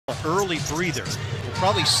Early breather. We'll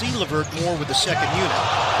probably see Levert more with the second unit.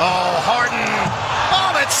 Oh, Harden.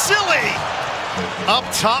 Oh, that's silly. Up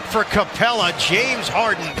top for Capella, James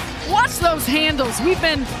Harden. Watch those handles. We've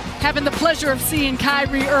been having the pleasure of seeing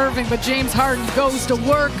Kyrie Irving, but James Harden goes to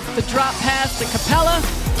work. The drop pass to Capella.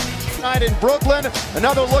 Tonight in Brooklyn,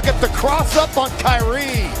 another look at the cross-up on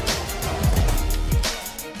Kyrie.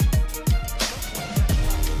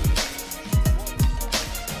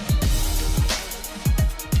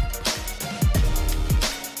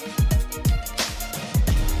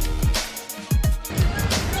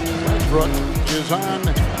 Westbrook is on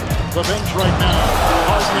the bench right now.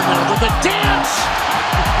 Harden in there with a dance.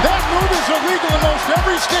 That move is illegal in most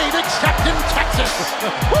every state except in Texas.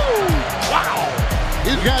 Woo! Wow!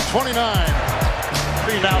 He's got 29.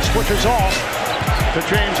 He now switches off to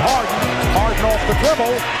James Harden. Harden off the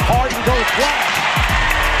dribble. Harden goes flat.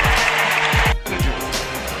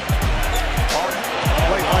 Harden,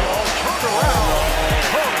 turned around.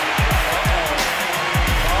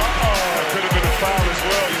 That could have been a foul as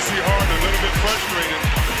well. You see Harden a little bit frustrated.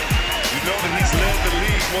 You know that he's led the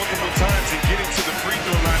league multiple times in getting to the free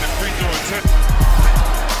throw line and free throw attempt.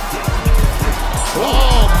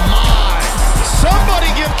 Oh, my. Somebody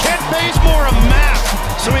give Kent Bazemore a map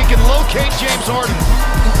so he can locate James Harden.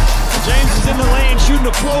 James is in the lane shooting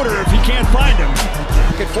a floater if he can't find him.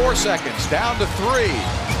 At 4 seconds, down to 3.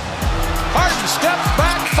 Harden steps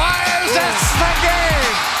back, fires, that's the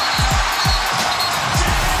game.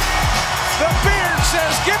 The beard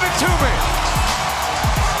says, give it to me.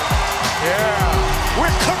 Yeah, we're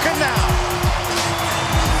cooking now.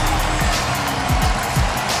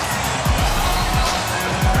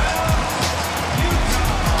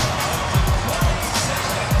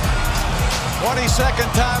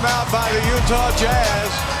 Second timeout by the Utah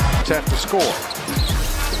Jazz. Have to score.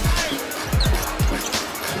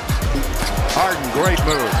 Harden, great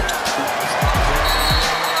move.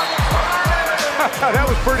 That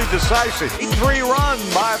was pretty decisive. 3-run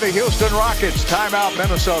by the Houston Rockets. Timeout,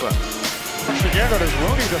 Minnesota. Again, it is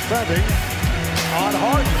Rooney defending on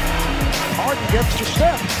Harden. Harden gets to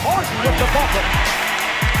Steph. Harden with the bucket.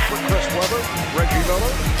 For Chris Webber, Reggie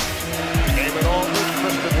Miller. Game it all with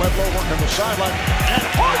Crispin Ledlow working the sideline. And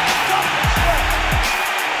Harden got it.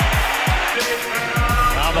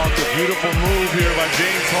 How about the beautiful move here by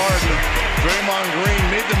James Harden? Draymond Green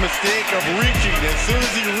made the mistake of reaching. As soon as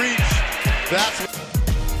he reached, that's what...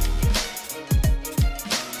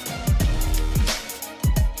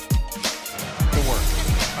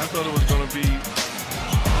 I thought it was going to be...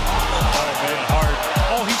 Hard.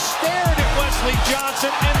 Oh, he stared at Wesley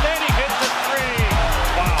Johnson, and then he hit the three.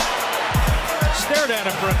 Wow. Stared at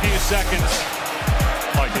him for a few seconds.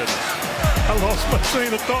 My goodness. I lost my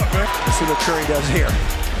train of thought, man. Let's see what Curry does here.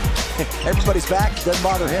 Everybody's back. Doesn't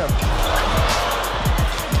bother him.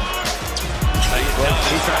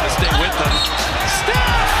 He's trying to stay with them.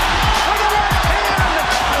 Steph! With the left hand!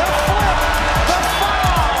 The flip! The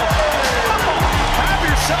foul! Have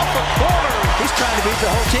yourself a corner. He's trying to beat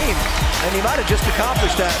the whole team. And he might have just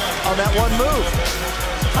accomplished that on that one move.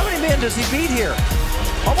 How many men does he beat here?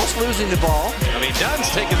 Almost losing the ball. I mean, Dunn's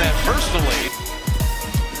taking that personally.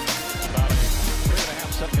 About a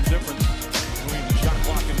 3.5-second difference between the shot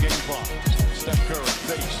clock and game clock. Steph Curry,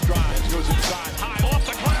 fake strides, goes inside, high off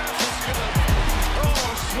the glass.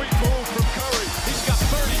 Oh, sweet move from Curry. He's got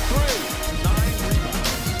 33. 9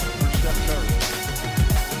 rebounds for Steph Curry.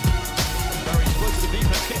 Curry splits the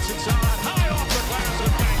defense, gets inside, high off the glass,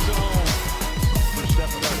 and bangs it home for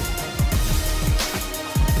Steph Curry.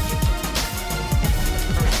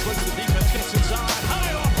 Curry splits the defense, gets inside,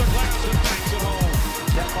 high off the glass, and bangs it home.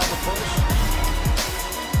 Steph on the post.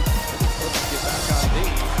 Get back on D.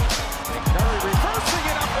 And Curry reversing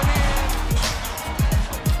it up and in.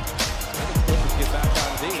 Get back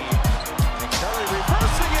on D. And Curry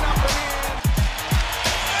reversing it up and in.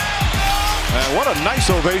 And what a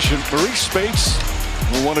nice ovation. Maurice Spates,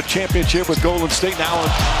 who won a championship with Golden State, now in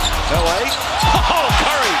L.A. Oh,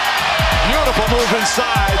 Curry! Beautiful move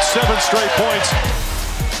inside. 7 straight points.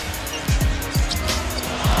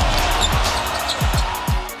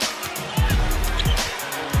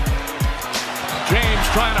 James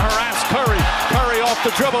trying to harass Curry. Curry off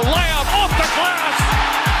the dribble. Layup off the glass.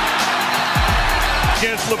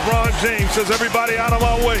 Against LeBron James, says everybody out of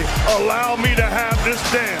my way. Allow me to have this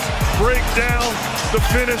dance. Break down the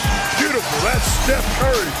finish. Beautiful. That's Steph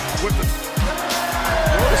Curry with the...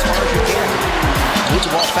 As far as you can. Move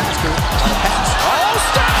the ball faster on a pass. Oh,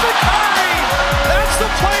 Stephen Curry! That's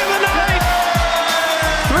the play of the night.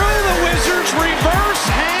 Through the Wizards, reverse,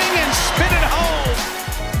 hang, and spin it home.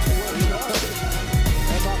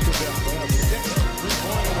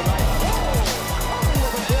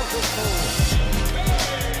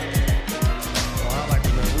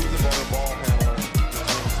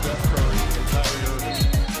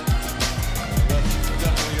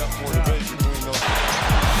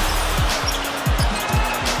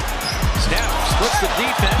 Puts the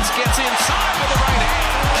defense, gets inside with the right hand.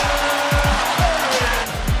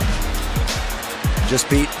 Just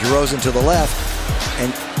beat DeRozan to the left, and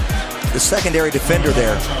the secondary defender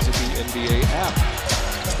there. The NBA app.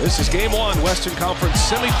 This is game one, Western Conference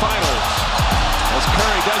semifinals. As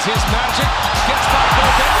Curry does his magic, gets by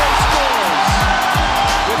Gobert and scores.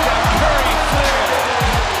 With that Curry flair.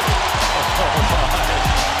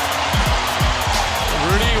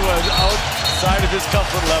 Rudy was outside of his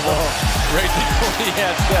comfort level right there when he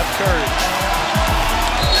had Steph Curry.